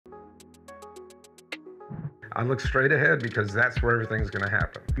I look straight ahead because that's where everything's going to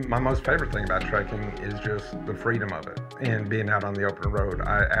happen. My most favorite thing about trekking is just the freedom of it and being out on the open road.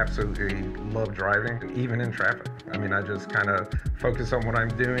 I absolutely love driving, even in traffic. I mean, I just kind of focus on what I'm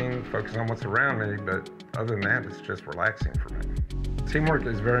doing, focus on what's around me, but other than that, it's just relaxing for me. Teamwork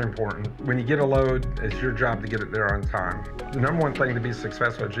is very important. When you get a load, it's your job to get it there on time. The number one thing to be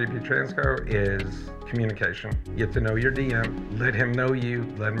successful at GP Transco is communication. Get to know your DM, let him know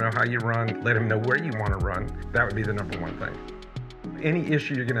you, let him know how you run, let him know where you want to run. That would be the number one thing. Any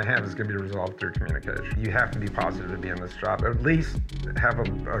issue you're going to have is going to be resolved through communication. You have to be positive to be in this job, or at least have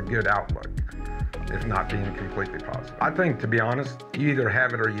a good outlook, if not being completely positive. I think, to be honest, you either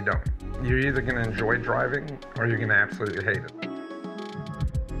have it or you don't. You're either going to enjoy driving or you're going to absolutely hate it.